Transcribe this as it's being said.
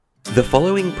The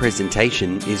following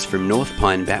presentation is from North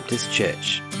Pine Baptist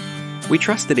Church. We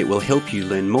trust that it will help you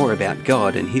learn more about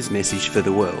God and His message for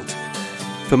the world.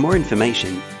 For more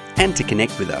information and to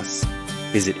connect with us,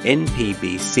 visit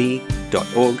npbc.org.au.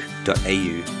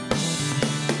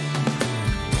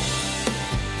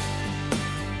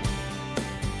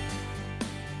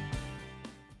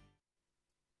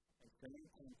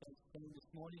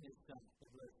 This morning is a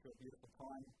beautiful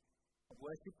time of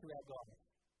worship to our God.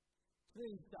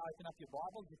 Please open up your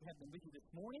Bibles if you have them with you this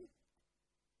morning.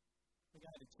 We're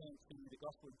going to turn to the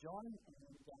Gospel of John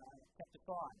and chapter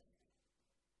 5.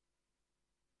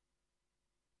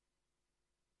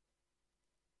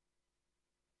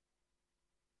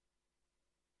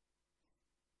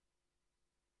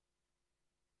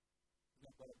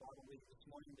 If you've got a Bible with you this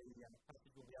morning, the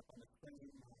passage will be up on the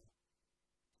screen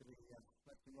to the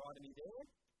left and right of me there.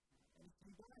 And if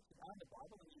you don't actually own a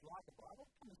Bible and you like a Bible,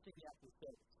 come and see me after the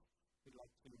service. We'd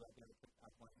like to be able to put up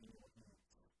one in your hands.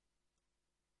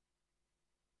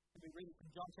 We'll be reading from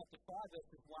John chapter 5,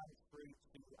 verses 1 through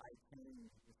to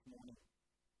 18 this morning.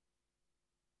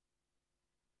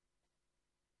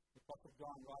 The Apostle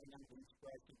John, writing under the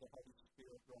inspiration of the Holy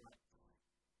Spirit, writes,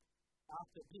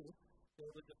 "After this,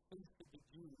 there was a feast of the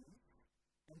Jews,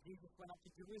 and Jesus went up to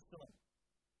Jerusalem.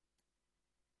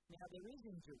 Now there is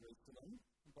in Jerusalem,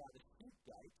 by the sheep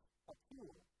gate, a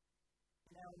pool,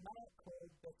 in Aramaic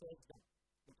called Bethesda,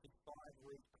 which is 5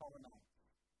 reed colonnades.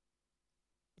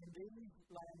 In these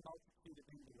lay a multitude of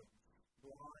invalids,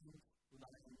 blind,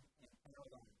 lame, and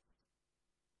paralyzed.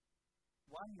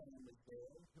 One man was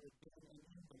there who had been an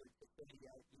invalid for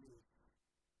 38 years.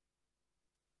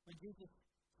 When Jesus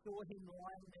saw him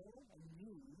lying there and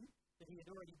knew that he had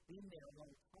already been there a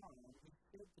long time, he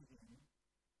said to him,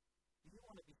 'Do you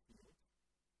want to be healed?'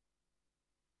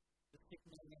 The sick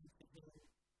man answered him,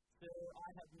 'Sir, I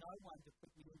have no one to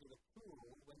put me into the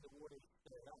pool when the water is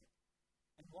stirred up.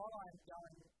 And while I am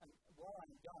going,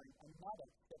 another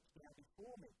steps down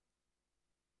before me.'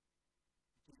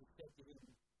 Jesus said to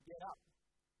him, 'Get up,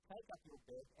 take up your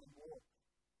bed and walk.'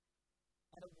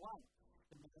 And at once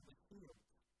the man was healed,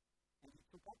 and he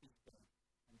took up his bed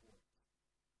and walked.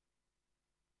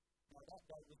 Now that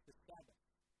day was the Sabbath.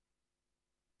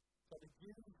 So the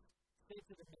Jews said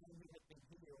to the man who had been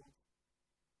healed,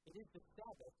 'It is the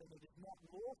Sabbath, and it is not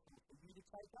lawful for you to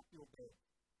take up your bed.'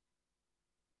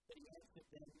 But he answered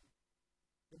them,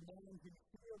 'The man who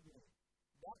healed me,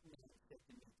 that man said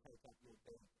to me, take up your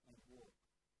bed and walk.'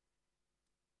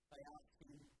 They asked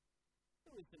him,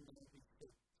 'Who is the man who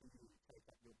said to you, take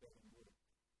up your bed and walk?'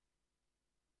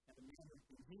 And the man who had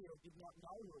been healed did not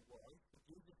know who it was, for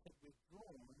Jesus had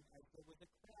withdrawn as there was a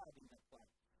crowd in the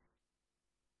place.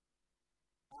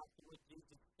 Afterward,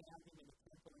 Jesus found him in the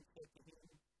temple and said to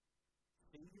him,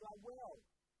 'See, you are well.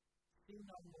 Sin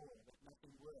no more, that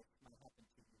nothing worse may happen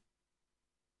to you.'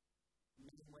 The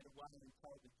man went away and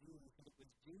told the Jews that it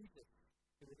was Jesus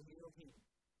who had healed him.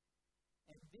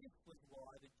 And this was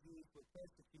why the Jews were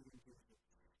persecuting Jesus,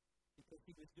 because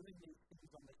he was doing these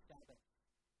things on the Sabbath.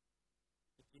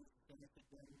 But Jesus answered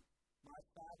them, 'My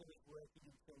Father is working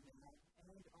until now,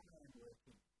 and I am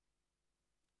working.'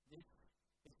 This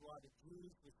is why the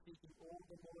Jews were seeking all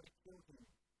the more to kill him,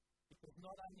 because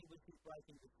not only was he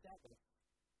breaking the Sabbath,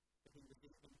 but he was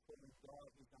even calling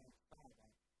God his own Father,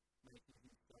 making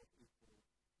himself equal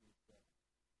with God."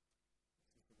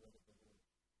 This is the word of the Lord.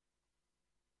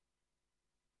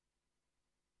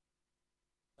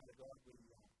 Father God, we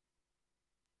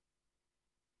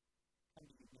come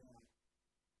to you now.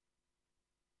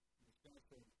 We're going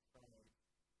to pray,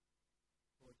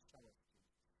 Lord, show us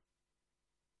Jesus.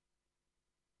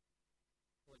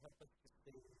 Lord, help us to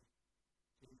see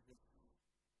Jesus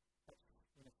touch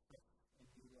in a fresh and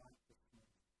new light this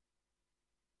morning.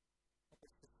 Help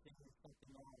us to see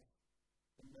something of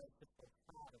the merciful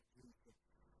heart of Jesus.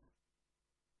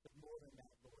 But more than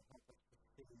that, Lord, help us to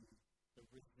see the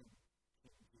risen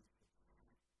King Jesus,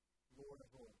 Lord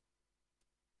of all,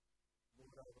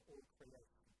 Lord over all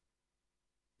creation,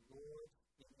 Lord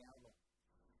in our lives.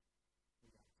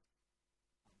 We ask.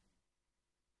 Amen.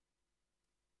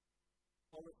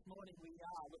 Well, this morning we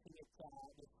are looking at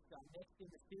this next in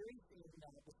the series in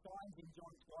the signs in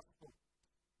John's Gospel.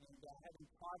 And having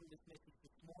titled this message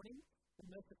this morning, The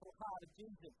Merciful Heart of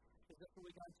Jesus, because that's what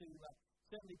we're going to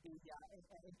certainly be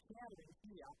encountering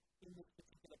here in this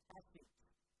particular passage.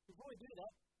 Before we do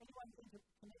that, can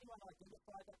anyone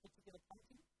identify that particular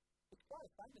painting? It's quite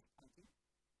a famous painting.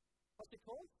 What's it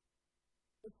called?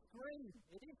 The Scream.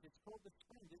 It is. It's called The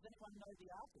Scream. Does anyone know the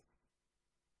artist?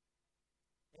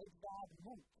 Edvard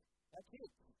Munch. That's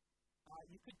it.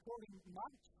 You could call him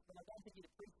Munch, but I don't think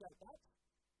you'd appreciate that.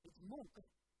 It's Munch,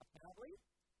 apparently.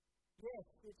 Yes,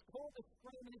 it's called a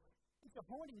scream, and it's a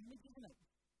haunting image, isn't it?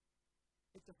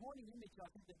 It's a haunting image, I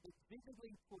think, that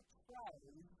vividly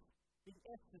portrays the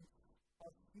essence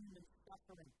of human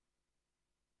suffering.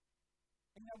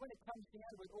 And when it comes down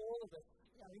to it, all of us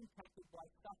are impacted by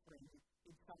suffering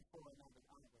in some form or another,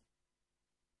 aren't we?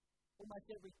 Almost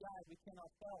every day we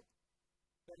cannot help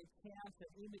but encounter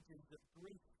images of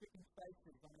grief-stricken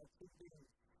faces on our TVs.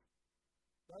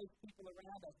 Those people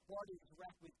around us, bodies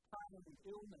racked with pain,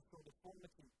 illness, or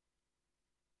deformity.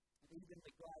 And even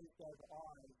the glazed-over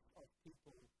eyes of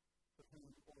people for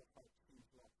whom all hope seems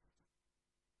lost.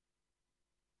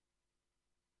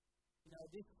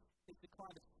 This is the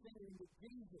kind of scene that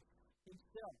Jesus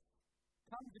himself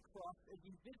comes across as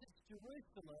he visits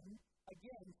Jerusalem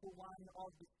again for one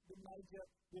of the major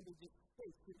religious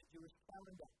feasts in the Jewish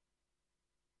calendar.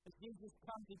 As Jesus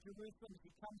comes to Jerusalem, as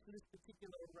he comes to this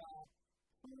particular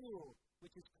pool,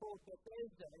 which is called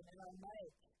Bethesda in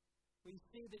Aramaic, we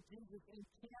see that Jesus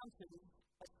encounters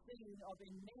a scene of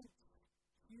immense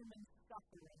human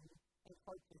suffering and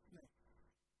hopelessness.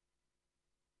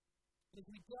 As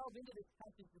we delve into this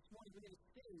passage this morning, we're going to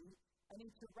see an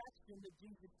interaction that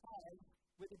Jesus has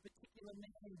with a particular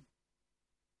man.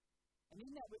 And in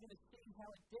that, we're going to see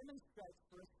how it demonstrates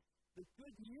for us the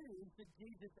good news that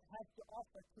Jesus has to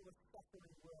offer to a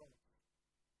suffering world.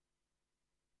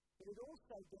 But it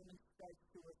also demonstrates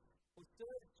to us, or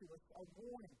serves to us, a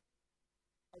warning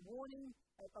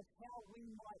of how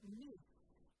we might miss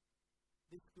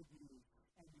this good news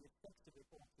and the effects of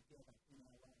it altogether in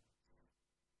our lives.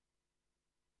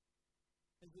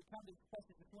 As we come to this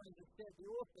passage this morning, as I said, the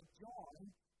author John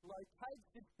locates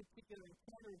this particular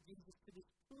encounter of Jesus to this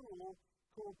pool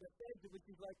called Bethesda, which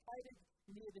is located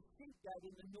near the sea gate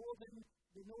in the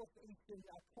northeastern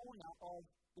corner of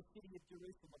the city of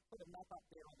Jerusalem. I've put a map up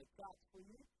there on the charts for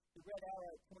you. The red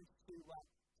arrow points to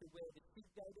where the sea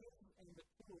gate is and the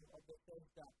pool of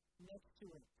Bethesda next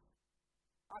to it.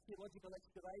 Archaeological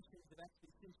excavations have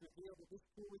actually since revealed that this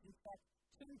pool is in fact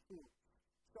two pools,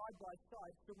 side by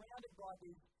side, surrounded by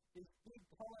these big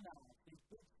colonnades, these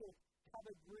big sort of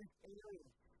covered roof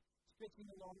areas,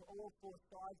 stretching along all four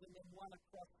sides and then one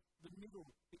across the middle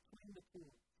between the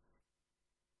pools.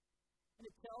 And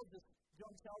it tells us,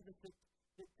 John tells us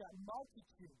that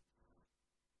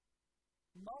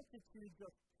multitudes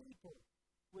of people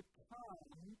would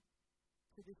come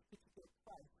to this particular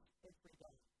place every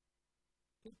day.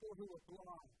 People who were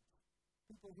blind,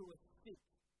 people who were sick,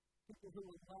 people who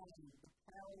were lame, the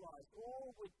paralyzed,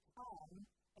 all would come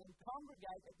and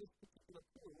congregate at this particular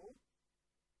pool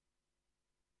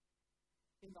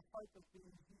in the hope of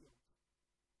being healed.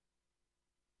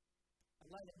 A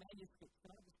later manuscript,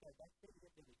 can I just go back there?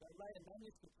 A later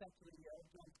manuscript actually of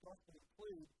John's Gospel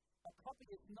include a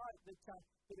copyist note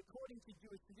that according to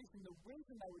Jewish tradition, the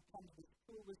reason they would come to this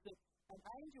pool was that an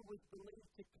angel was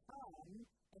believed to come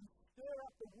and stir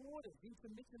up the waters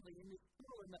intermittently in this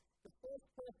pool, and the first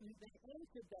person who then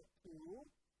entered that pool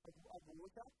of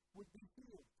water would be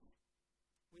healed.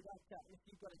 We don't, if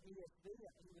you've got an ESV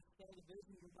in the standard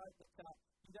version, you'll note that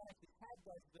you don't actually have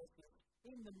those verses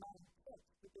in the main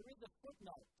text, but there is a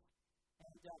footnote,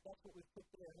 and that's what we've put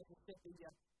there. And as I said,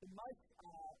 the most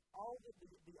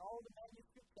older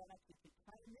manuscripts don't actually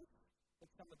contain this, but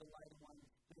some of the later ones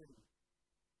do.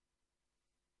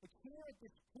 But here at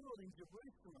this pool in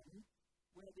Jerusalem,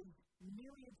 where these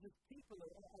myriads of people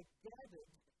are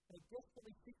gathered and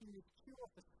desperately seeking this cure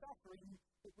for suffering,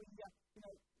 that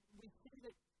we see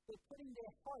that they're putting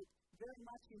their hope very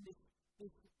much in this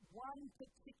one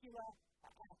particular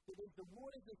act. That is, the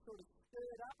waters are sort of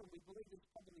stirred up, and we believe it's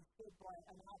probably stirred by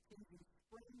an artesian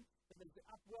spring. And as the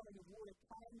upwelling of water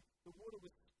came, the water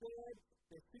was stirred.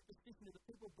 The superstition of the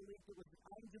people believed it was an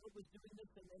angel that was doing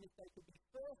this, and then if they could be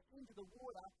first into the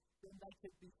water, then they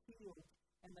could be healed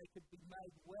and they could be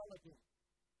made well again.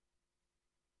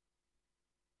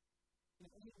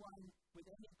 And anyone with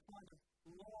any kind of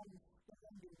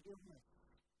long-standing illness,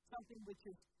 something which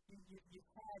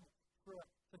you've had for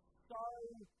so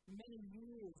many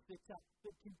years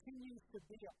that continues to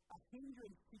be a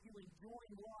hindrance to you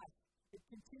enjoying life. It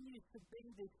continues to be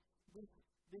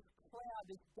this cloud,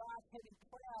 this dark, heavy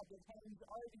cloud that hangs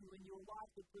over you in your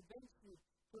life that prevents you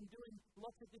from doing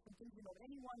lots of different things.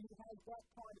 Anyone who has that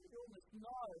kind of illness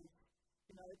knows,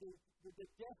 the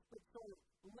desperate sort of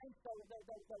length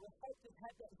they were hoping to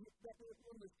have that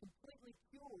illness completely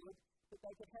cured, that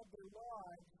they could have their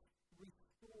lives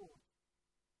restored.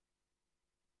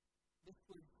 This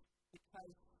was the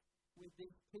case with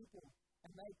these people,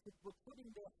 and they were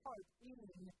putting their hope in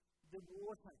the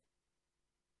water.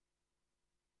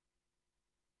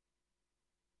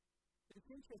 But if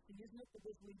interesting, isn't it, that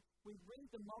as we read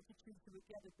the multitudes who were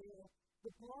gathered there,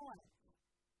 the blind.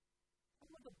 How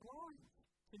were the blind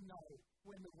to know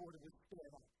when the water was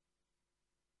stirred up?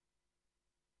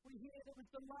 We hear there was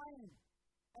the lame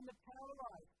and the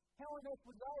paralyzed. How on earth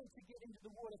were they to get into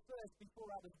the water first before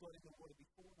others got in the water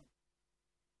before them?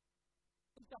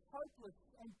 It's a hopeless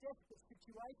and desperate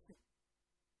situation.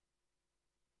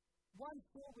 One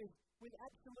filled with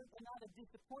absolute and utter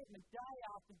disappointment day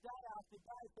after day after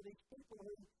day for these people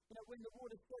who, when the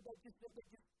water stirred, they just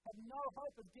had no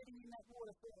hope of getting in that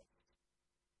water first.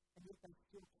 And yet they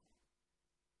still came.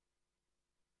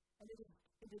 And it is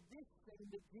into this setting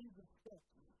that Jesus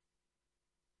steps.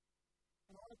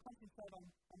 And I want to concentrate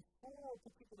on four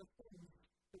particular things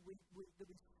that we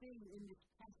see in this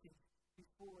passage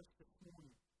before us this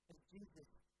morning as Jesus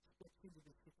steps into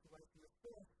this situation. The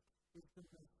first is the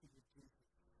mercy of Jesus.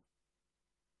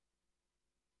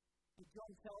 And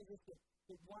John tells us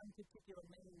that one particular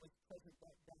man was present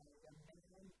that day, a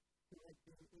man who had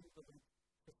been invalid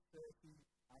for 38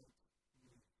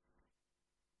 years.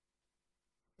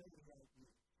 38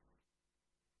 years.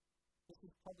 This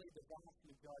is probably the vast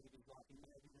majority of his life. He may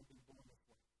have even been born this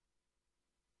way.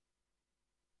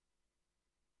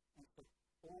 And for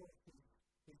all of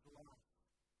his life,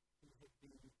 he had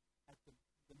been at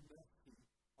the mercy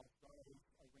of those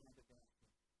around about him.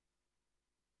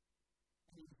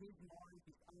 And in his mind,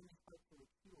 his only hope for a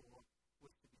cure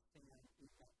was to be found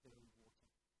in that very water.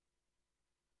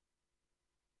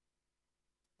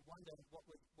 I wonder what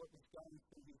was going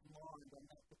through his mind on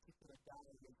that particular day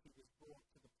as he was brought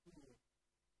to the pool,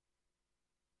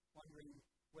 wondering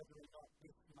whether or not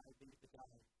this may be the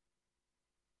day,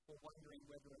 or wondering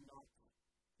whether or not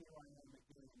here I am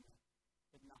again,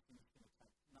 that nothing's going to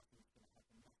happen, nothing's going to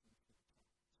change.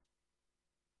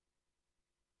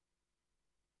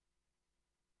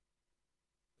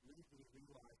 But little did he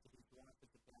realise that his life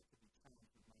was about to be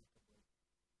changed remarkably.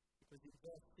 Because in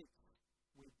verse 6,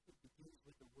 it begins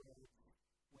with the words,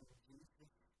 when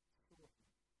Jesus saw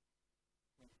him.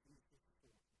 When Jesus saw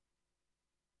him.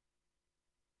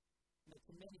 And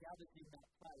to many others in that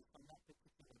place on that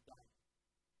particular day,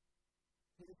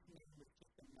 this man was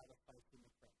just another face in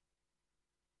the crowd.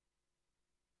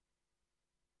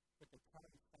 But the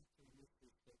current factor in this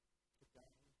is that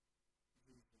today,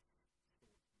 Jesus saw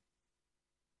him.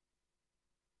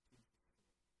 Jesus saw him.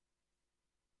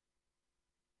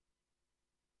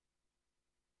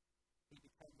 He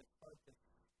became the focus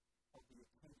of the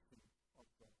attention of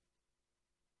God.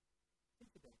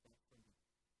 Think about that for a minute.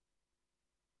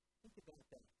 Think about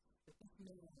that. That this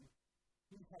man,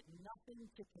 he had nothing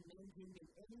to commend him in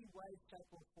any way,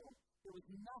 shape, or form. There was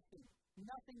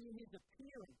nothing in his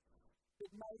appearance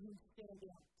that made him stand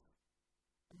out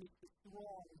amidst the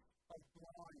throngs of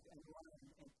blind and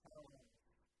lame and paralyzed.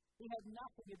 He had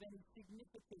nothing of any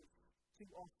significance to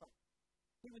offer.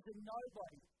 He was a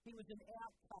nobody. He was an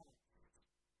outcast.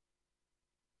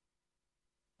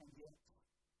 And yet,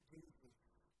 Jesus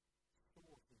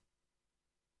saw him.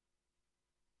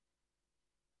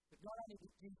 But not only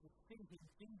did Jesus see him,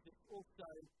 Jesus also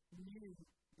knew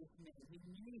this man. He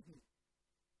knew him.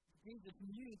 Jesus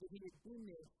knew that he had been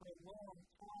there for a long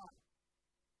time.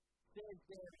 It says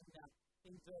there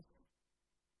in verse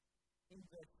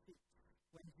 6,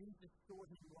 when Jesus saw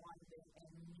him lying there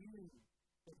and knew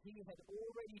that he had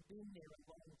already been there a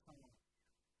long time.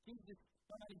 Jesus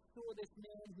not only saw this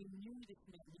man, he knew this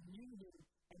man, he knew him,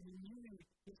 and he knew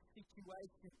his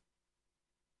situation.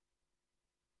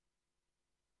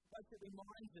 But it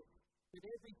reminds us that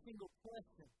every single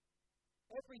person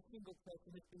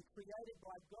has been created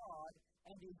by God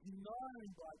and is known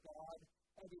by God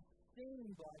and is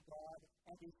seen by God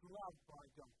and is loved by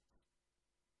God.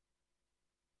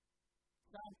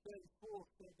 Psalm 34,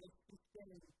 verse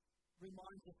 15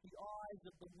 reminds us the eyes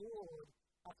of the Lord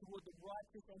are toward the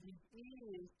righteous and his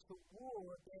ears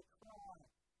toward their cry.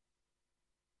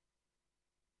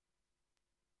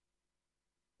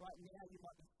 Right now you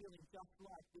might be feeling just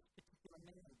like this particular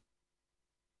man.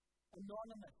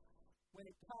 Anonymous when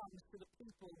it comes to the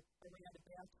people around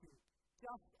about you.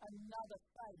 Just another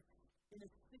face in a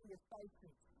sea of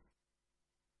faces.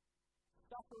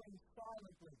 Suffering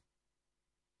silently.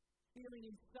 Feeling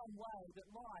in some way that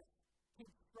life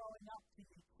keeps throwing up to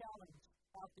you challenge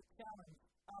after challenge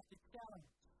after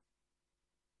challenge.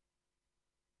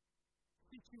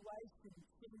 Situation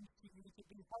seems to you to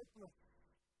be hopeless,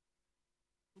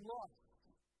 lost.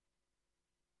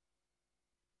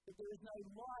 But there is no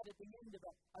light at the end of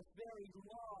a very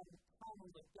long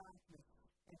tunnel of darkness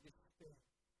and despair.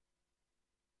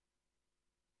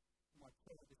 My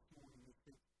prayer this morning is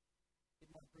that it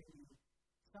might bring you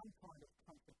some kind of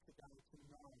comfort today to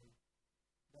know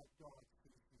that God sees.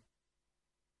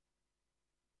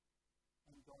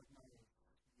 God knows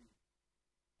you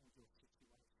and your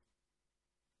situation.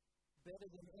 Better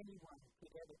than anyone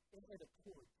could ever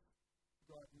could,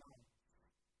 God knows.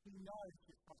 He knows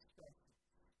your frustrations.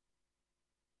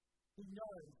 He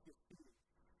knows your fears.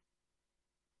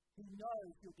 He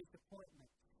knows your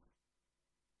disappointments.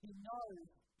 He knows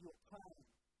your pain.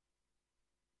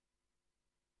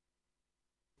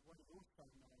 But what he also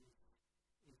knows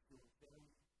is your very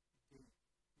deep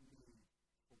need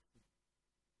for him.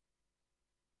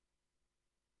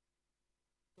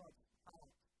 God's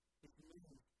heart is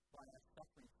moved by our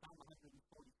suffering. Psalm 145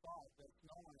 verse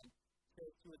 9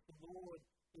 says to us, the Lord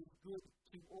is good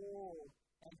to all,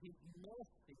 and his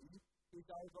mercy is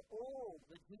over all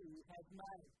that he has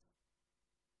made.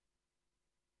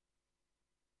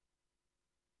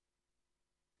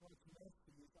 God's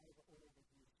mercy is over all that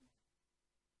he has made.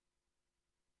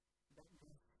 That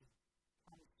mercy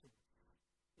comes to us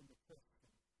in the person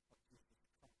of Jesus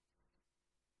Christ.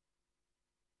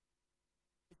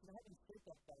 If you haven't said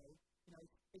that though,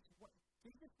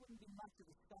 Jesus wouldn't be much of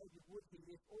a saviour, would he,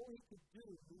 if all he could do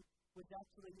was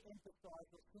actually empathise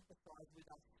or sympathise with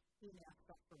us in our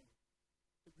suffering.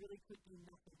 It really could do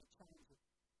nothing to change it.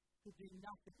 Could do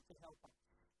nothing to help us.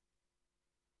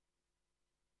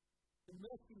 The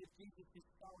mercy of Jesus is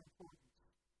so important.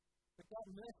 But that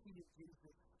mercy of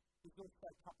Jesus is also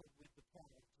coupled with the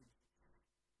power of Jesus.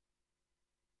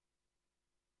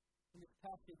 In this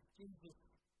passage, Jesus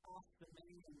asked the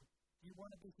man, do you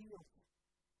want to be healed?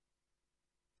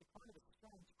 It's a kind of a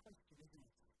strange question, isn't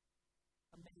it?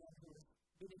 A man who has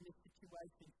been in this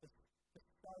situation for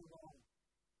so long.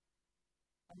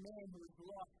 A man who is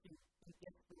lost in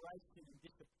desperation and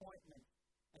disappointment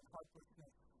and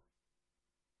hopelessness.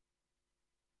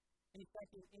 And in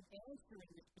fact, in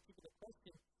answering this particular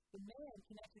question, the man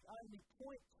can actually only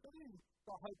point to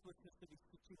the hopelessness of his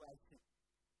situation.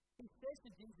 He says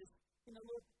to Jesus,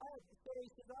 Lord, he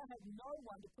says, I have no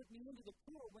one to put me into the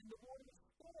pool when the water is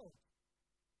stirred.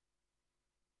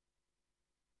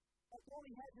 That's all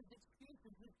he has is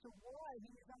excuses as to why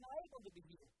he is unable to be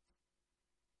healed.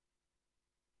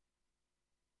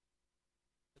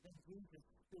 But then Jesus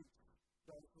speaks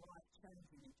those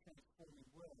life-changing and transforming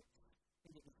words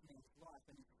into this man's life,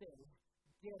 and he says,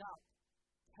 get up,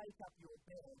 take up your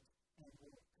bed, and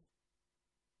walk.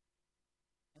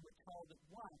 And we're told that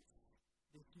once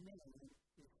this man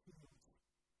is healed.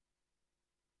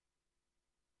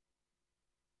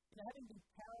 Having been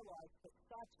paralysed for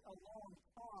such a long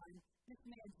time, this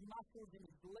man's muscles in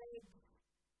his legs,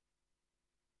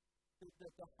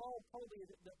 the whole, probably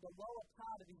the lower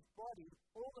part of his body,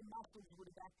 all the muscles would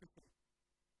have atrophied.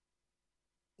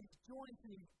 His joints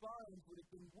and his bones would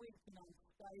have been weak and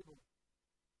unstable.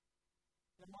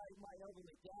 My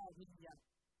elderly dad, he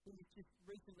just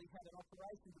recently had an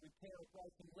operation to repair a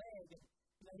broken leg, and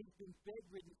he's been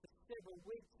bedridden for several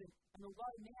weeks, and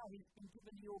although now he's been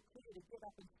given the all clear to get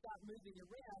up and start moving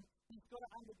around, he's got to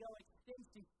undergo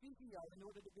extensive physio in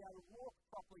order to be able to walk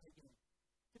properly again,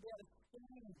 to be able to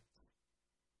stand.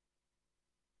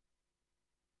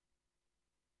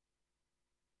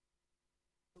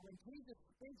 But when Jesus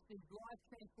speaks these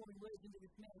life-transforming words into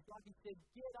this man's life, he said,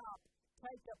 get up,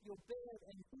 take up your bed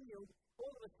and heal. All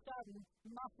of a sudden,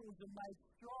 muscles are made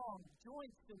strong,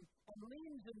 joints and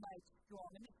limbs are made strong,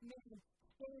 and this man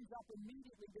stands up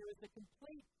immediately. There is a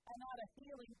complete and utter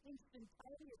healing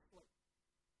instantaneously.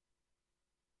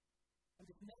 And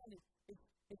this man is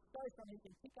so strong he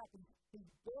can pick up his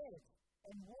bed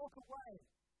and walk away.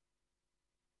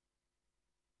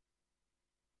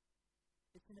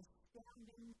 It's an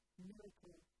astounding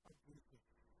miracle of Jesus.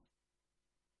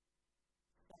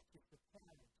 Such is the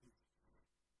power of Jesus.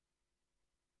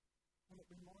 And it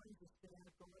reminds us that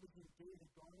our God is indeed a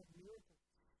God of miracles.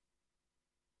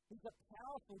 He's a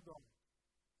powerful God,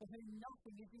 for whom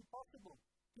nothing is impossible.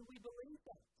 Do we believe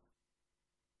that?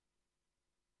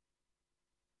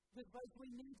 Because we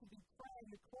need to be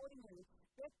praying accordingly,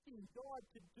 expecting God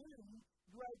to do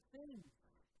great things,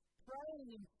 praying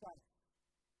in faith.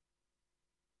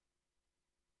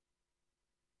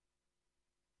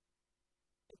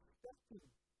 Expecting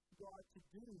God to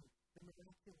do the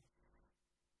miraculous.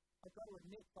 I've got to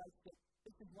admit, folks, that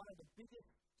this is one of the biggest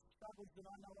struggles that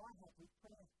I know I have with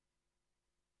prayer.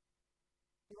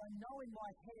 That I know in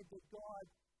my head that God,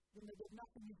 that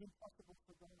nothing is impossible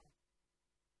for God.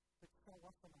 But so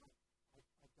often I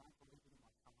don't believe it in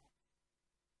my heart.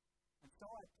 And so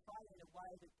I pray in a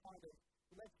way that kind of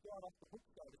lets God off the hook,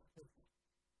 so to speak.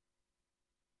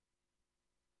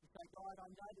 You say, God, I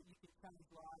know that you can change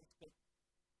lives, but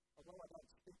although I don't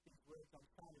speak these words, I'm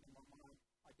saying it in my mind,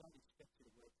 I don't expect you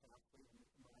to work powerfully and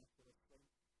miraculously.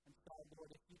 And so, Lord,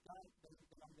 if you don't, then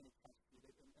I'm going to trust you,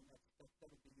 and that's that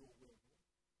would be your will.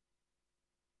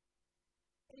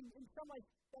 In some ways,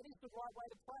 that is the right way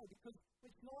to pray, because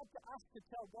it's not up to us to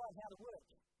tell God how to work.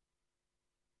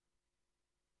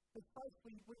 But folks,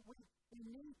 we're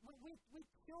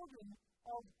children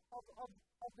of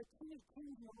the King of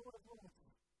Kings and the Lord of Lords.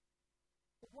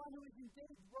 The one who is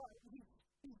indeed right.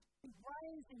 He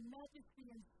reigns in majesty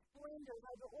and splendor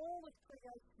over all of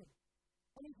creation.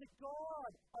 And He's the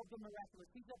God of the miraculous.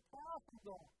 He's a powerful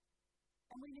God.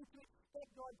 And we need to expect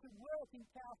God to work in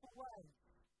powerful ways.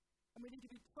 And we need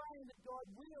to be praying that God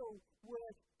will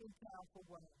work in powerful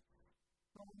ways.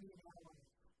 Not only in our ways,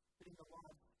 but in the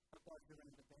lives of those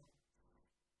around the bend.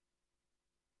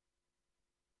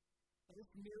 And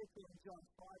this miracle in John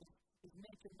 5 is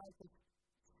meant to make us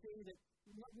see that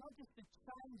not just the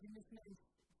change in this man's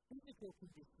physical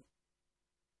condition,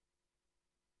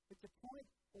 but to point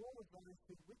all of those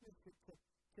who witnessed it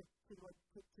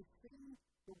to see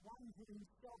the one who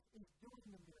himself is doing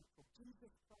the miracle,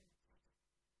 Jesus Christ.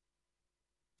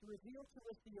 To reveal to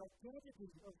us the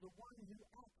identity of the one who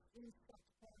acts in such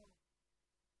power.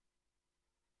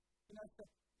 You know,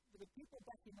 the people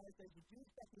back in those days, the Jews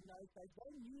back in those days,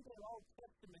 they knew their Old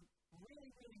Testament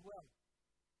really, really well.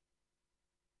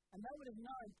 And they would have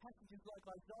known passages like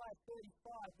Isaiah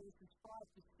 35, verses 5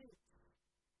 to 6.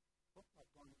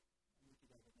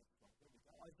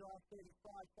 Isaiah 35,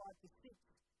 5 to 6,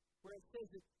 where it says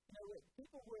that, you know,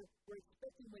 people were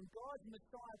expecting when God's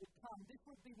Messiah would come, this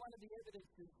would be one of the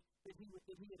evidences that he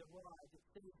had arrived. It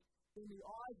says, "Then the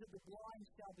eyes of the blind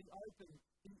shall be opened,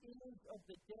 the ears of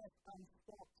the deaf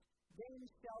unstopped. Then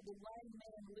shall the lame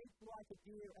man leap like a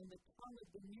deer, and the tongue of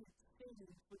the mute sing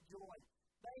for joy."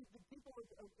 The people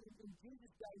in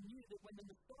Jesus' day knew that when the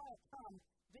Messiah comes,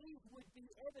 these would be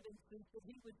evidences that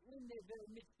he was in their very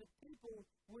midst. The people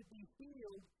would be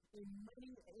healed in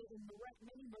many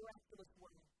miraculous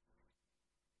ways.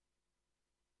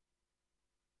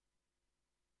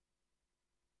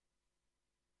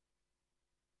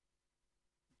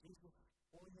 Jesus,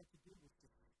 all he had to do was to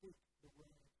speak the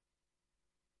word.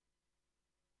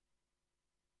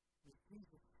 When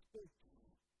Jesus speaks,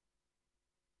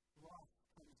 life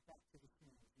comes back to this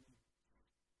man's knees.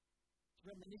 It's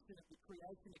reminiscent of the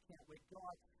creation account where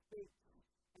God speaks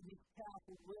and his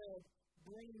powerful word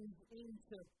brings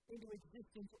into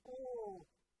existence all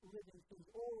living things,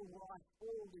 all life,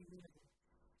 all the universe.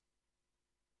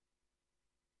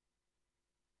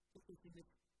 This is this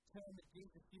term that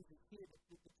Jesus uses here,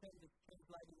 the term that's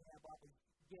translated in our Bible,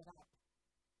 get up.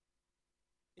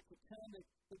 It's a term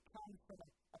that comes from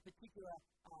a particular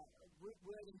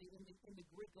word in the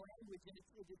Greek language, and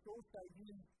it's also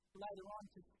used later on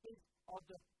to speak of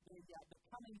the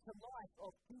coming to life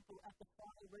of people at the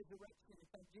final resurrection. In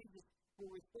fact, Jesus will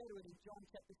refer to it in John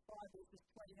chapter 5, verses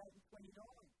 28 and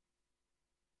 29,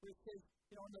 where it says,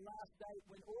 you know, on the last day,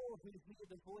 when all who hear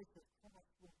the voice of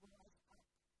Christ will rise up.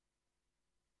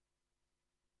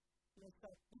 You know, so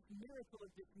this miracle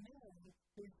of this man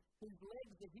whose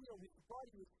legs are healed, whose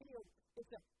body is healed, it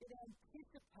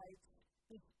anticipates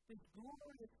this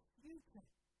glorious future.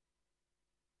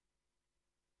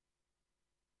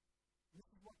 This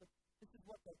is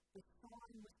what the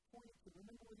sign was pointing to.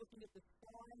 Remember, we're looking at the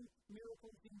sign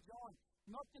miracles in John.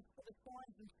 Not just for the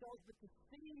signs themselves, but to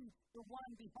see the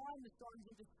one behind the signs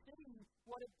and to see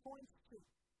what it points to.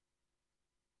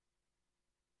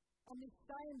 And this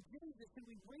same Jesus who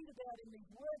we read about in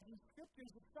these words in Scripture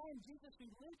is the same Jesus who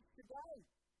lives today,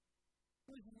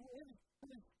 who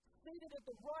is seated at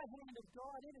the right hand of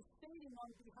God, interceding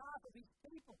on behalf of his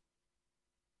people.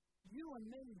 You and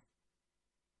me.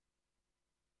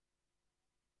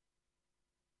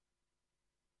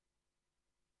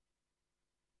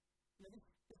 Now,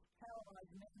 this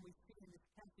paralyzed man we see in this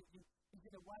passage is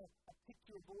in a way a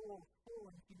picture of all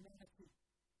fallen humanity.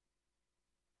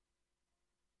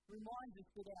 Reminds us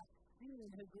that our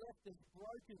sin has left us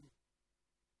broken,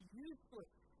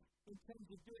 useless in terms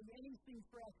of doing anything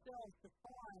for ourselves to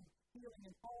find healing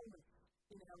and wholeness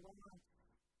in our lives.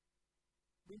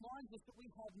 Reminds us that we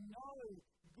have no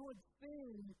good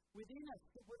thing within us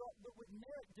that would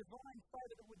merit divine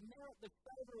favour, that would merit the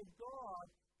favour of God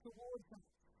towards us.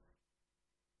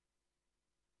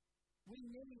 We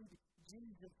need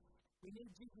Jesus. We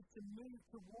need Jesus to move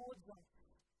towards us,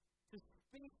 to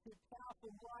speak His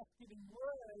powerful, life-giving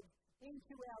word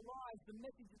into our lives, the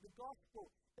message of the gospel,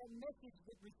 that message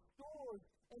that restores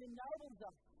and enables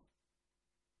us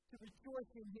to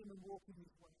rejoice in Him and walk in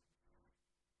His way.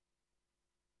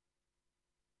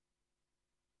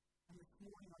 And this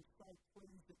morning I'm so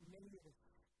pleased that many of us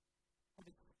have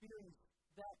experienced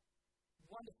that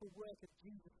wonderful work of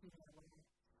Jesus in our lives.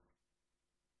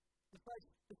 The folks,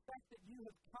 the fact that you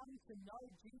have come to know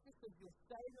Jesus as your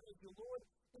Savior, as your Lord,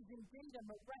 is indeed a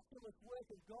miraculous work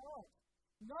of God.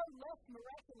 No less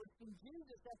miraculous than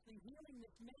Jesus actually healing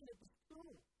this man at the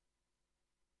pool.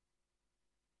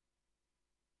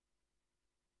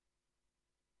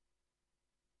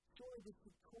 Surely this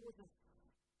would cause us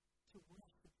to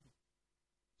worship Him,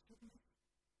 shouldn't it?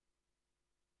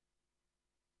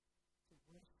 To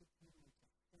worship Him and to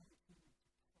thank Him and to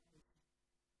praise Him.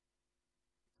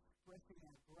 Expressing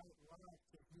our great love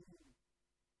to Him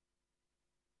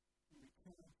in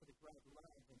return for the great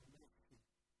love and mercy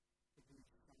that He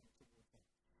has shown towards us.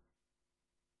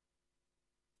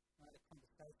 I had a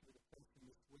conversation with a person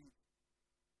this week.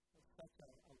 It was such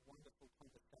a wonderful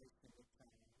conversation that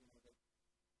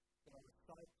I was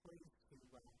so pleased to,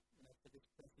 for this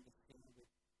person to stand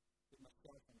with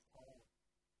myself and Paul.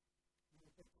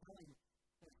 They're telling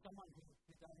someone who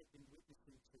they had been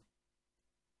witnessing to,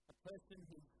 a person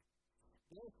whose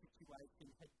their situation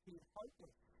had been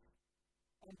hopeless,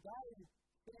 and they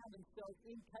found themselves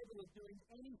incapable of doing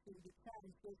anything to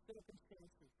change their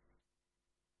circumstances.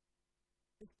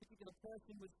 This particular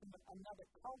person was from another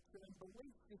culture and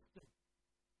belief system,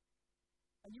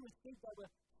 and you would think they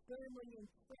were firmly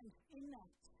entrenched in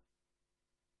that.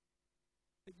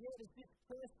 But yet, as this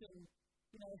person,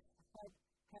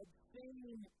 had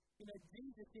seen,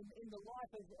 Jesus in the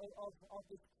life of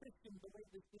this Christian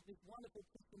believer, this wonderful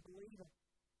Christian believer,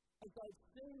 as they've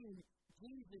seen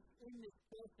Jesus in this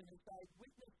person, as they've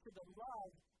witnessed to the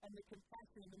love and the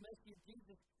compassion and the mercy of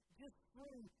Jesus, just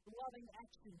through loving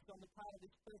actions on the part of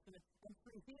this person, and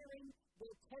through hearing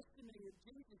their testimony of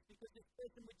Jesus, because this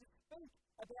person would just speak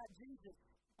about Jesus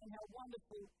and how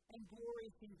wonderful and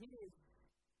glorious He is.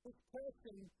 This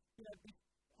person,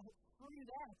 through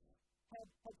that,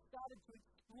 had started to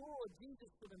explore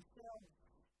Jesus for themselves.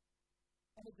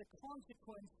 And as a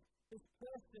consequence, this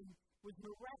person was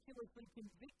miraculously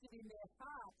convicted in their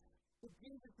hearts that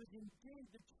Jesus was indeed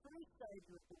the true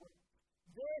Saviour of the world,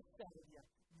 their Saviour,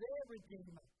 their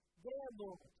Redeemer, their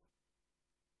Lord,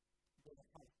 their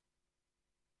hope.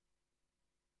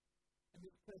 And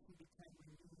this person became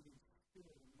renewed in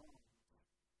spirit and mind.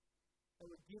 They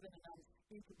were given an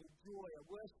unspeakable joy, a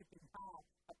worshipping heart,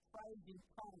 a praising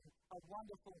tongue, a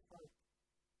wonderful hope,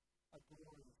 a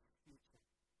glorious future.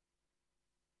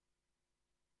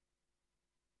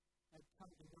 They've come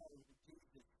to know that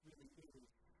Jesus really is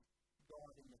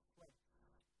God in the flesh,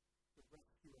 the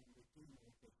rescuer and redeemer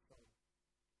of their soul.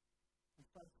 And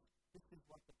folks, this is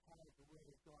what the power of the Word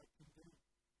of God can do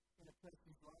in a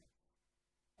person's life.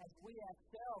 As we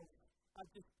ourselves are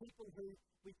just people who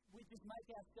we just make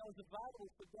ourselves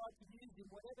available for God to use in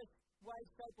whatever way,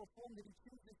 shape or form that He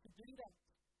chooses to do that.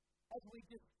 As we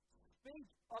just speak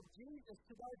of Jesus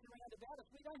to those around about us,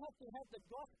 we don't have to have the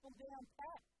gospel down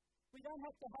pat. We don't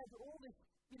have to have all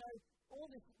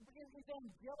this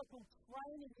evangelical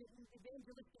training,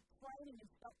 evangelistic training and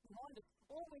stuff behind us.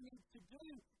 All we need to do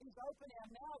is open our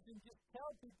mouths and just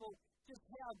tell people just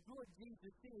how good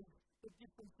Jesus is, the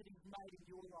difference that He's made in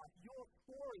your life, your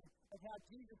story of how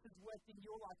Jesus has worked in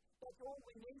your life. That's all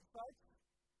we need, folks.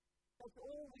 That's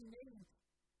all we need.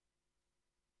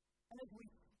 And as we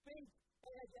speak,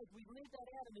 as we leave that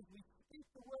out and as we speak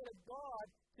the Word of God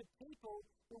to people,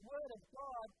 the Word of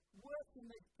God works in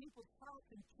these people's hearts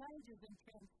and changes and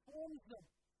transforms them.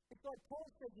 It's like Paul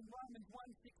says in Romans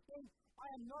 1:16, I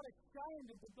am not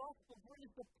ashamed of the gospel, for it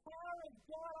is the power of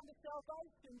God unto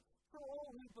salvation for all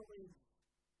who believe.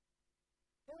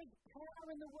 There is power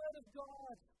in the Word of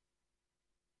God.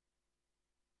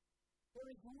 There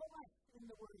is life in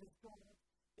the Word of God.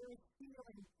 There is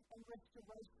healing and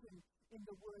restoration in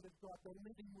the Word of God, the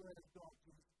living Word of God,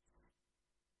 Jesus,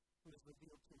 who is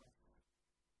revealed to us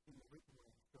in the written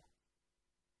Word of God.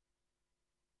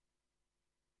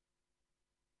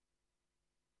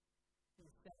 He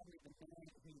is sadly the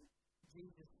man who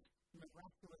Jesus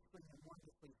miraculously and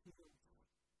wonderfully heals.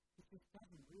 He just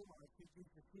doesn't realize who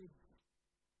Jesus is.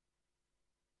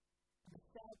 And the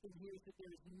sad thing here is that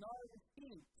there is no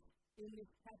hint in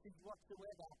this passage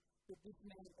whatsoever that this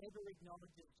man ever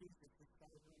acknowledges Jesus as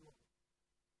Saviour and Lord.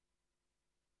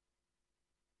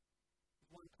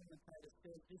 One commentator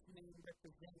says this man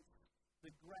represents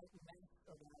the great mass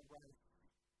of our race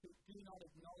who do not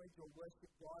acknowledge or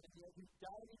worship God, and yet who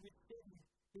daily receive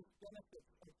His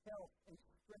benefits of health and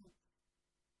strength,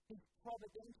 His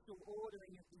providential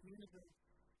ordering of the universe,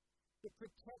 the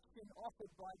protection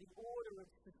offered by the order of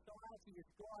society as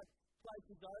God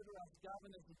places over us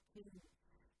governors and kings.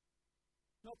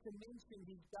 Not to mention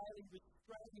His daily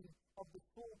restraining of the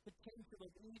full potential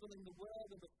of evil in the world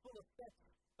and the full effects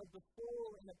of the fall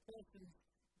in a person's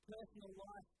personal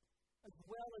life, as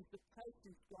well as the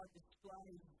patience God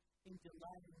displays in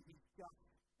delaying his just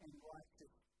and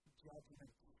righteous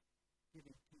judgment,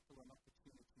 giving people an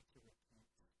opportunity to repent.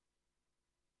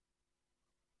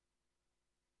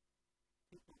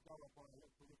 People go about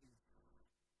oblivious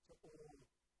to all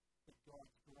that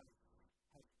God's grace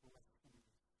has blessed them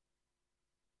with.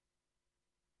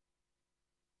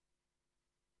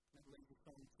 That leads us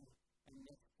on to our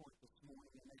next point this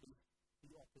morning, and that is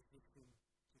the opposition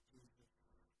to Jesus.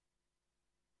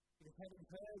 Because having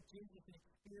heard Jesus and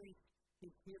experienced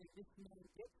his healing, this man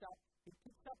gets up, he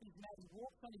picks up his mat, he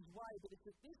walks on his way, but it's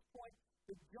at this point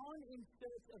that John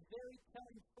inserts a very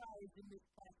telling phrase in this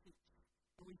passage.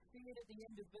 And we see it at the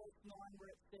end of verse 9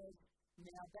 where it says,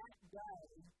 "Now that day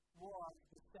was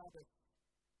the Sabbath."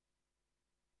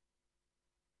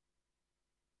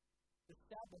 The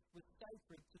Sabbath was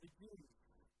sacred to the Jews.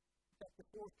 In fact, the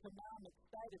fourth commandment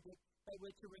stated that they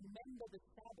were to remember the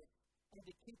Sabbath and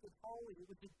to keep it holy. It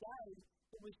was a day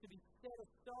that was to be set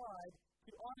aside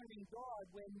to honouring God,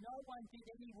 where no one did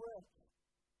any work.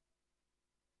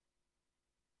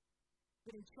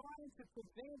 But in trying to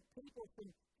prevent people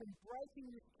from breaking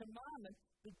this commandment,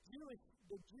 the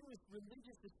Jewish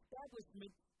religious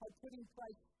establishment had put in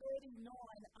place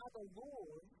 39 other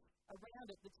laws around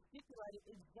it that stipulated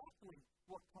exactly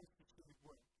what constituted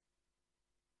work.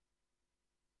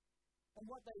 And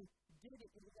what they did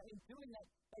in doing that,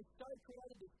 they so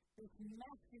created this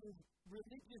massive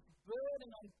religious burden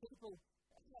on people,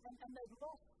 and they've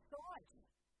lost sight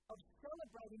of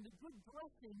celebrating the good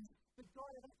blessings that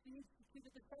God had actually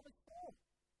instituted the Sabbath for.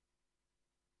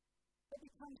 They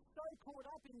become so caught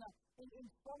up in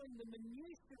following the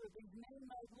minutiae of these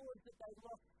man-made laws that they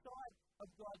lost sight of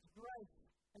God's grace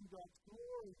and God's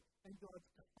glory and God's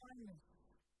kindness.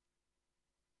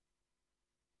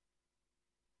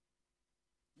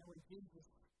 Now when Jesus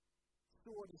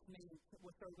saw this man,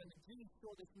 when the Jews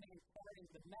saw this man carrying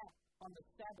the mat on the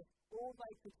Sabbath, all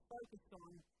they could focus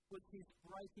on was his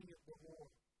breaking of the law.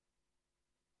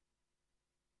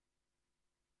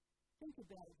 Think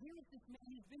about it. Here is this man,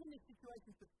 he's been in this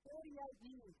situation for 48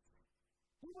 years.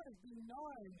 He would have been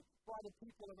known by the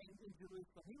people in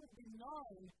Jerusalem. He would have been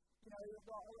known,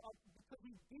 because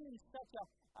he's been such a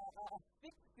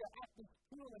fixture at this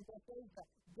pool in Bethesda,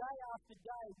 day after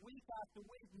day, week after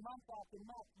week, month after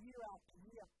month, year after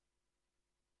year.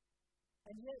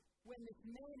 And yet, when this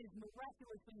man is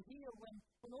miraculously healed,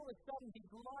 when all of a sudden his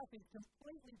life is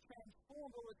completely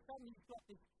transformed, all of a sudden he's got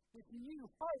this new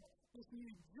hope, this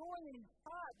new joy in his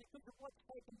heart because of what's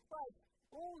taken place,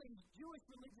 all these Jewish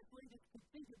religious leaders could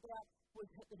think about was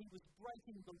that he was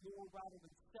breaking the law rather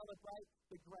than celebrate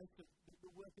the work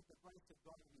of the grace of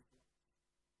God in his life.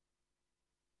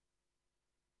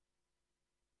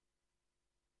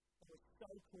 They were so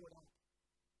caught up.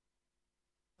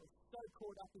 They were so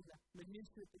caught up in the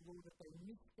minutiae of the law that they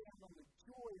missed out on the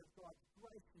joy of God's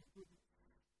grace and goodness.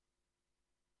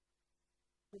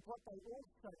 But what they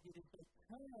also did is they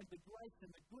turned the grace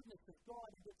and the goodness of God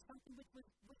into something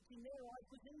which in their eyes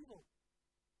was evil.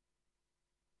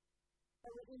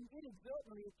 They were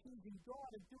inadvertently accusing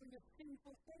God of doing a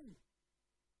sinful thing.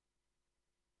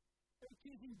 They were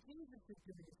accusing Jesus of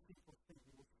doing a sinful thing,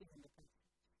 we will see in the passage.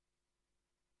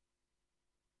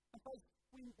 And folks,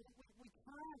 we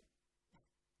can't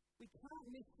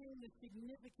miss the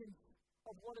significance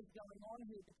of what is going on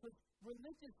here, because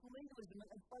religious legalism,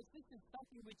 and folks, this is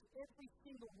something which every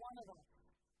single one of us,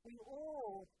 we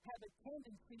all have a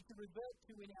tendency to revert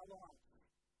to in our lives.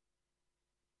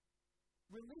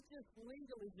 Religious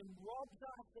legalism robs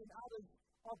us and others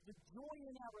of the joy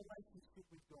in our relationship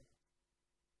with God.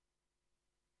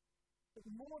 But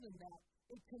more than that,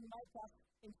 it can make us,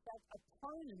 in fact,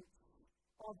 opponents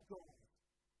of God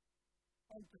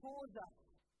and cause us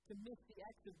to miss the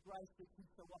acts of grace that He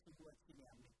so often works in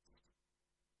our midst.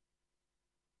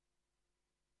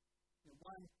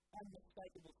 One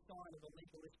unmistakable sign of a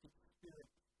legalistic spirit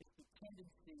is the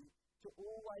tendency to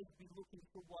always be looking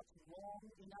for what's wrong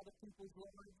in other people's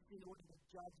lives in order to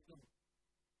judge them,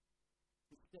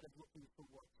 instead of looking for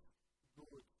what's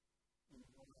good and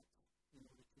right in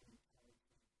order to encourage them.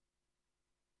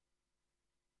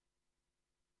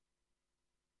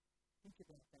 Think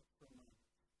about that for a moment.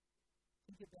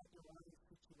 Think about your own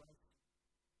situation.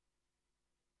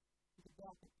 Think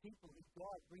about the people who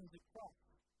God brings across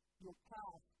your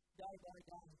path day by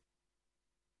day.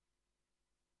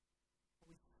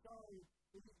 We're so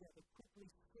eager to quickly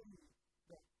see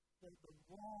the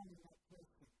wrong in that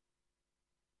person.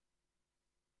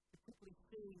 To quickly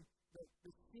see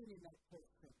the sin in that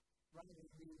person, rather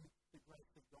than the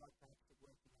grace of God perhaps at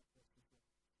work in that person's life.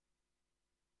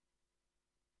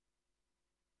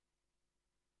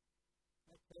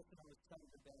 That person I was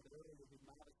telling about earlier who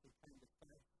marvelously came to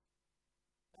faith,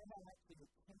 they had actually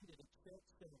attended a church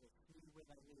service near where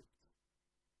they lived.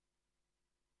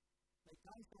 They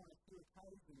came to on a few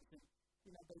occasions,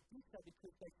 and they did so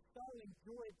because they so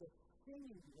enjoyed the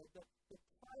singing, the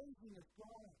praising of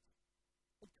God.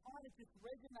 It kind of just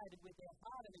resonated with their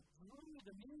heart, and it drew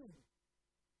them in.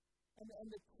 And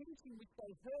the teaching which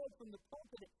they heard from the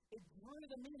pulpit, it drew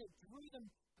them in, it drew them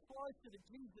closer to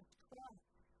Jesus Christ.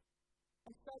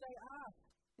 And so they asked,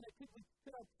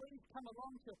 could I please come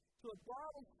along to a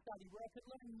Bible study where I could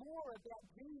learn more about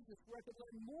Jesus, where I could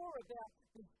learn more about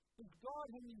this God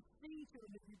whom you sing to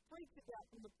and that you preach about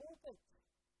from the pulpit?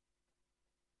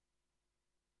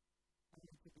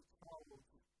 Only to be told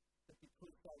that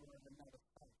because they were in another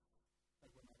faith, they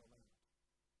were not allowed.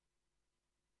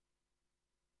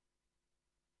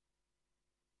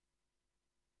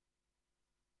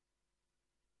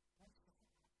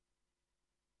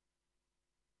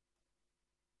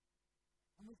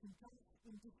 And we can go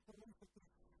in disbelief of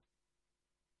this.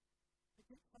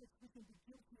 We can be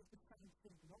guilty of the same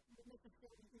thing, not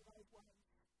necessarily in those ways.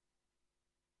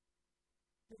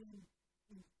 But in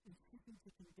seeking to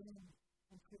condemn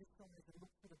and criticize and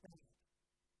look for the bad,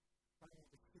 they want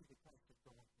to see the face of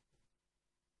God.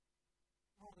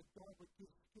 Oh, that God would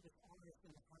give us eyes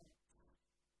and hearts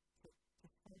to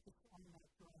focus on that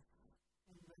grace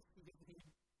and mercy of Him.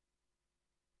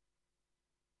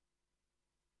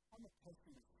 I'm a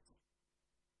pessimist.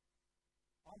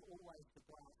 I'm always the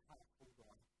glass half full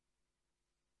guy.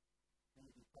 And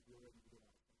you probably already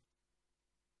realize that.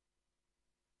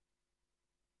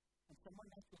 And so my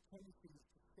natural tendency is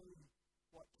to see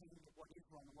what is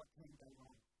wrong and what can go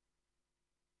wrong.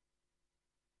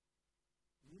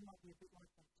 You might be a bit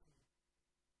like that too.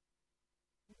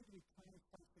 Whenever we turn and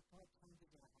face that God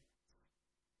changes our hearts.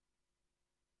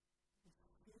 We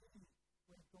see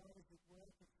where God is at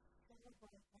work and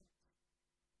celebrate that.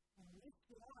 And lift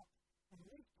it up. And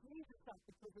lift Jesus up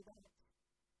because of that.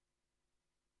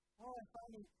 Oh, if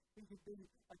only we could be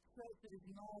a church that is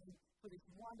known for this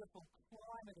wonderful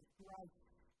climate of grace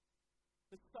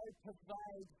that so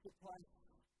pervades the place,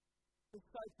 that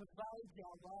so pervades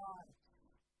our lives,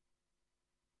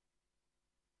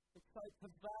 that so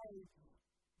pervades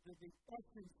the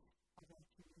essence of our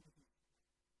community.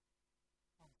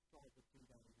 Oh, God would do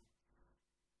that in us.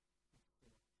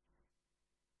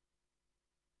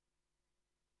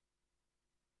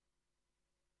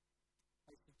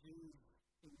 As the Jews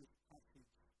in this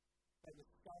passage, they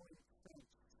were so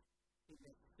entrenched in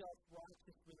their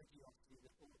self-righteous religiosity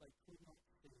that all they could not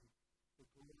see the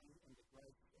glory and the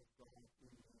grace of God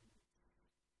in their midst.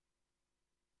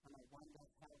 And I wonder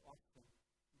how often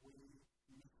we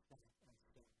miss that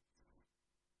ourselves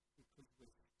because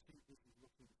we're too busy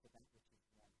looking for that which is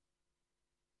wrong.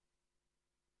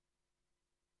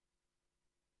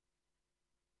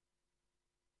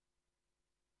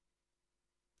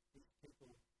 These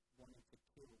people wanted to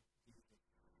kill Jesus.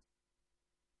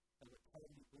 They were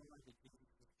totally blind to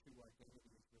Jesus' true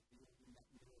identity as revealed in that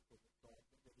miracle that God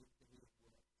that he had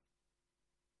worked.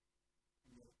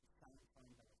 And yet at the same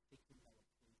time they were thinking they were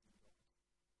pleasing God.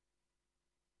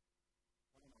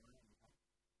 What an irony, huh?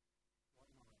 What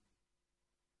an irony.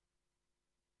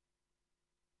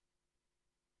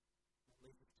 That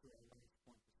leads us to our last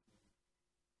point this morning.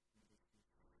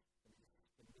 And this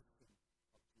is the mission of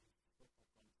Jesus. Look, I've gone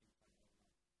too far away.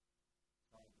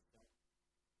 Sorry, was that? There we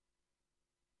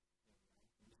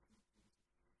are, the mission of Jesus.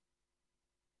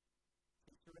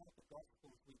 And throughout the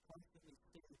Gospels, we constantly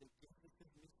see that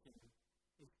Jesus' mission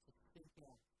is to seek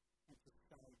out and to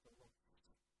save the lost.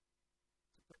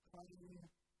 To proclaim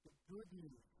the good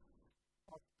news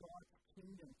of God's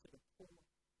kingdom to the poor.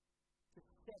 To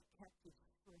set captives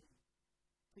free.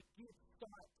 To give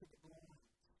sight to the blind.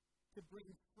 To bring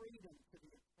freedom to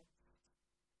the oppressed.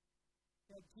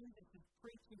 Now, Jesus'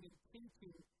 preaching and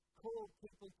teaching called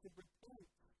people to repent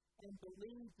and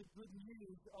believe the good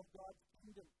news of God's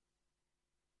kingdom.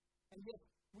 And yes,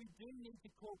 we do need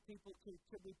to call people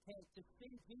to repent, to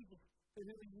see Jesus for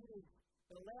who He is,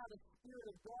 to allow the Spirit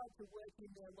of God to work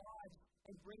in their lives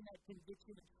and bring that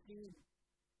conviction of sin.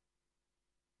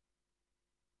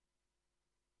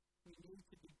 We need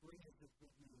to be bringers of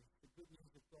good news, the good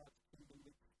news of God's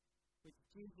kingdom, which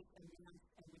Jesus announced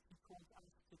and which He calls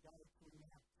us today to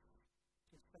announce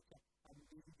to such a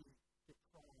needy,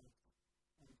 deprived,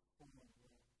 and fallen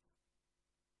world.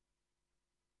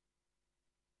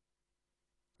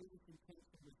 Jesus'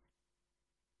 intention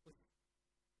was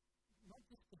not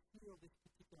just to heal this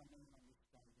particular man on this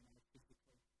day,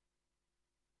 physically.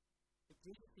 But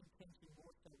Jesus' intention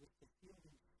more so was to heal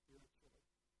him spiritually.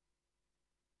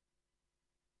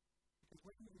 Because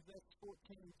when in verse 14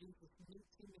 Jesus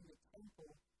meets him in the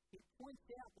temple, he points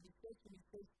out that he says to him, he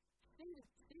says,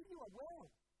 see you are well.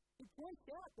 He points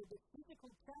out that the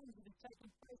physical change that is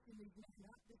taking place in this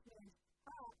man's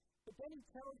heart, but then he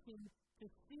tells him to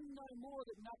sin no more,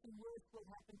 that nothing worse will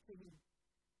happen to him.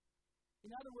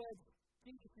 In other words,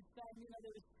 Jesus is saying,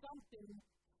 there is something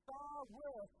far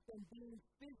worse than being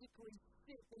physically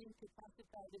sick and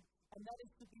incapacitated, and that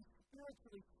is to be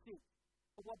spiritually sick.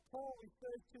 Or what Paul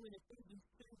refers to in Ephesians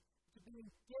 2, to being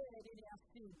dead in our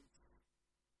sins.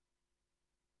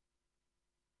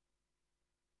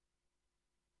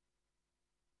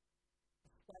 A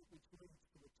state which leads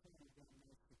to eternal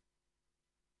damnation.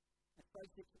 And so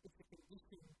it's a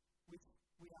condition which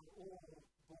we are all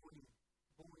born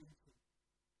into.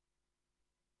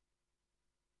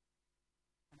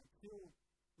 And until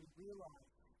we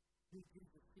realise who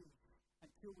Jesus is,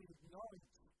 until we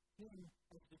acknowledge him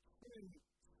as the true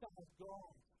Son of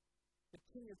God, the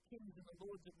King of Kings and the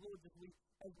Lord of Lords,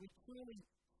 as we truly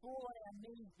fall on our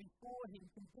knees before him,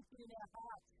 convicted in our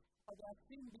hearts of our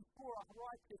sin before a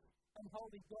righteous and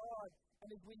holy God, and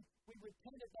as we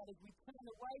repent of that, as we turn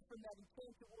away from that and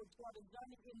turn towards God, and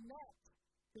only in that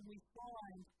can we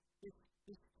find this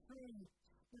true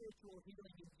spiritual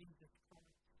healing in Jesus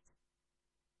Christ.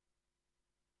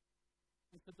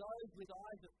 And for those with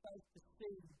eyes of faith to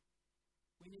see,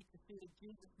 we need to see that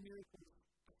Jesus' miracles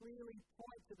clearly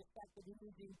point to the fact that he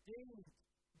is indeed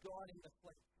God in the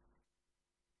flesh.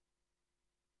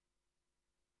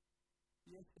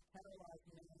 Yes, the paralyzed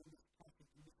man in this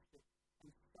passage missed it,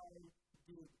 and so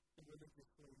did the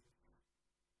religious leaders.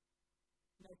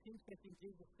 It's interesting,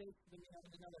 Jesus says to them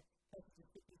in another passage of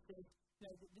Scripture, he says,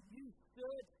 that you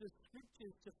search the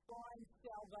Scriptures to find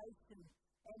salvation,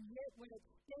 and yet when it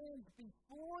stands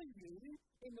before you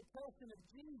in the person of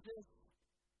Jesus,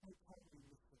 they totally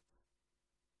miss it.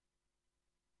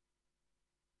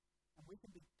 And we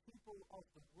can be people of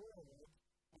the world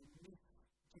and miss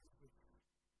Jesus.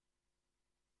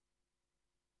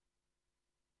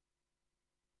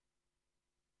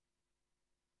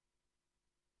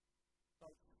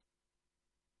 Folks,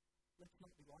 let's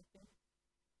not be like them.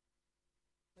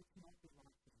 Let's not be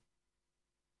like them.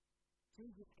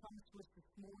 Jesus comes to us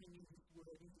this morning in his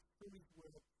word, through his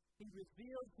word. He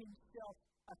reveals himself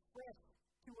afresh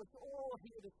to us all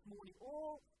here this morning,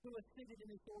 all who are seated in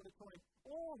this auditorium,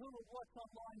 all who are watching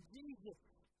online. Jesus,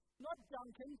 not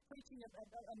Duncan preaching a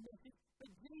message, but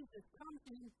Jesus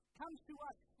comes to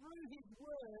us through his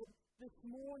word this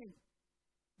morning,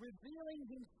 revealing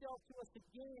himself to us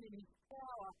again in his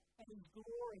power and his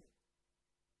glory.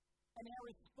 And our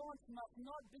response must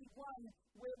not be one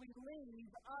where we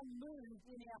leave unmoved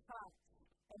in our hearts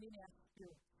and in our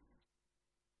spirits.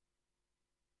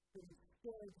 But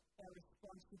instead, our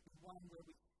response should be one where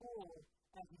we fall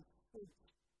at his feet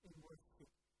in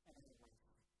worship and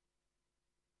adoration.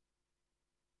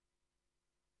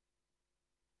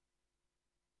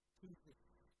 Jesus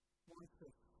wants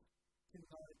us to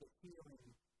know the healing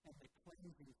and the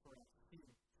cleansing for our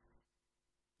sins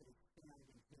that is found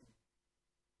in him,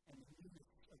 and the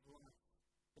newness of life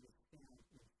that is found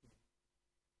in him.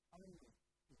 Only in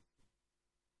him.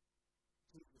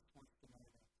 Jesus wants to know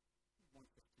that. He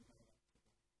wants us to know that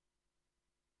today.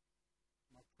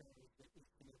 My prayer is that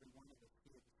each and every one of us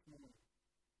here this morning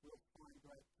will find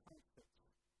great comfort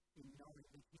in knowing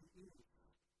that he is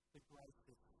the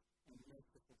gracious and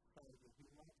merciful Saviour who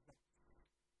loves us.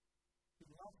 He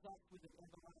loves us with an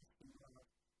everlasting love,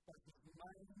 but his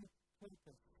main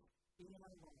purpose in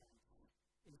our lives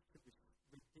is to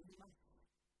redeem us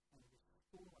and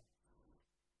restore us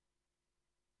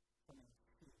from our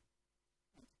sin,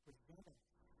 and to present us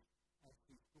as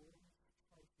his glorious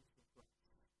trophies of grace.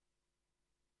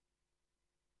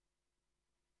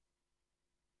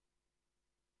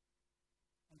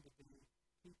 And to be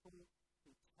people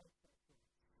who take that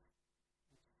grace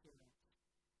and share it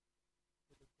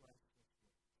with a graceless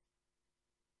world.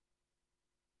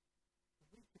 If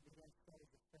we could be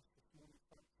ourselves afresh this morning,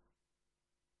 folks,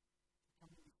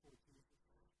 coming before Jesus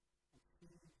and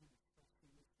seeing him afresh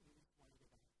in his way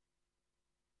today.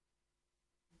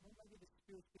 And then maybe the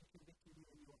Spirit's been convicting you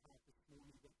in your heart this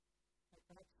morning that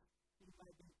perhaps you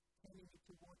may be tending you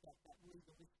toward that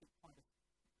legalistic kind of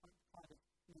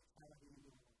mentality in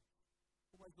your life.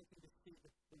 Always looking to see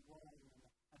the wrong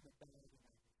and the bad in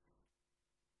others.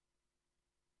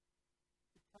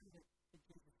 We pray that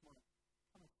Jesus might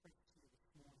come afresh to you this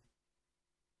morning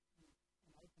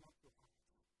and open up your heart.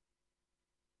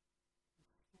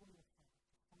 Restore your heart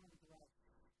to find grace,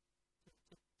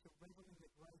 to revel in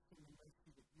the grace and the mercy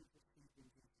that you've received in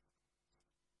Jesus Christ,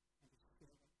 and to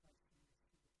share that grace and mercy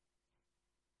with others.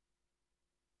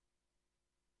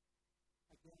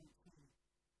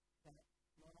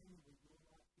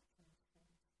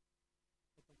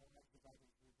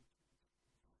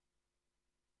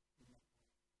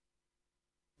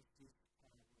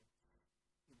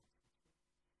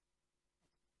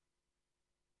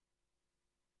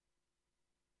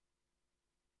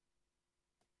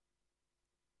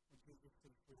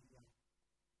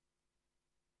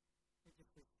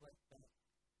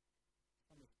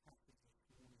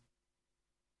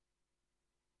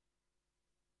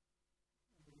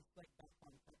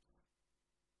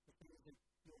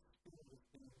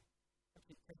 been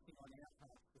actually testing on our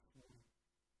hearts this morning.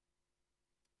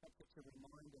 That's just a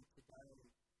reminder today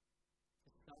to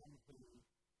some who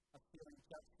are feeling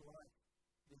just like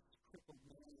this crippled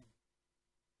man,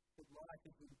 that life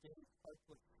is indeed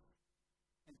hopeless,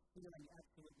 and feeling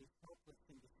absolutely helpless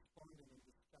and despondent and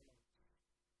discouraged.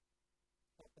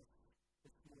 Help us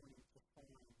this morning to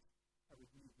find a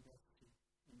renewed mercy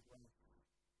and grace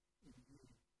in you,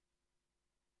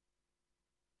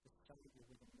 the Saviour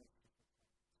with a merciful heart.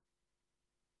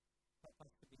 Help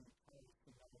us to be encouraged to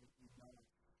know that you know us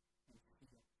and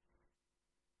see us.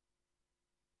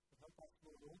 But help us,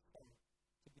 Lord, also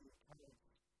to be encouraged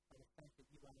by the fact that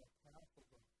you are a powerful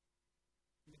God.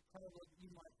 And we pray, Lord, that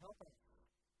you might help us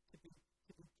to be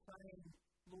praying,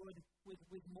 Lord,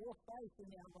 with more faith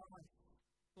in our lives.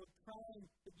 Lord, praying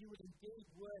that you would indeed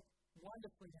work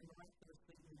wonderfully and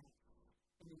miraculously in us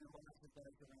and in the lives of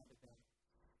those around about us.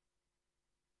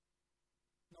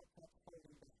 Not perhaps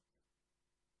holding back,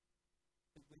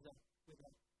 but with a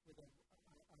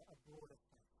broader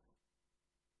faith.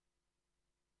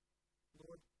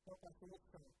 Lord, help us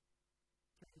also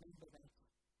to remember that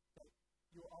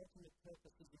your ultimate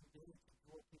purpose is indeed to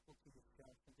draw people to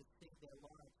yourself and to see their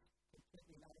lives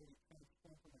completely and utterly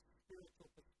transformed from a spiritual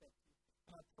perspective.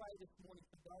 And I pray this morning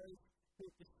for those who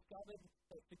have discovered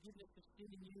the forgiveness of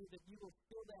sin in you, that you will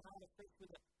fill their heart afresh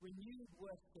with a renewed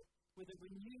worship, with a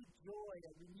renewed joy,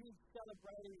 a renewed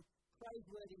celebrating,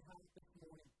 praiseworthy heart this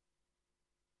morning.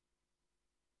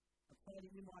 I pray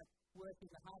that you might work in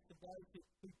the hearts of those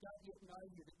who don't yet know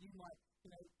you, that you might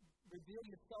reveal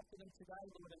yourself to them today,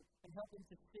 Lord, and help them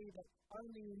to see that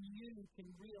only in you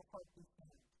can real hope be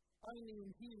found. Only in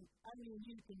you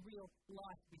can real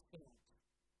life be found.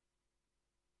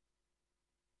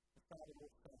 The Father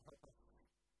also help us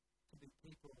to be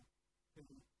people who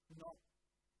not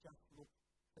just look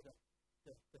for the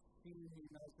sin in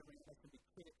those around us and be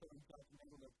critical and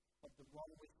judgmental of the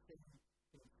wrong we see,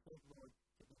 but instead, Lord,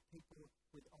 to be people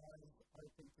with eyes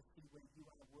open to see where you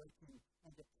are working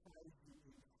and to praise you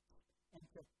in that. And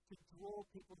to draw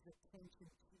people's attention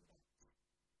to that,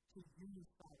 to you,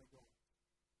 Father God,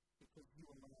 because you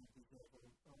alone deserve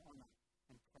all honour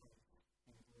and praise.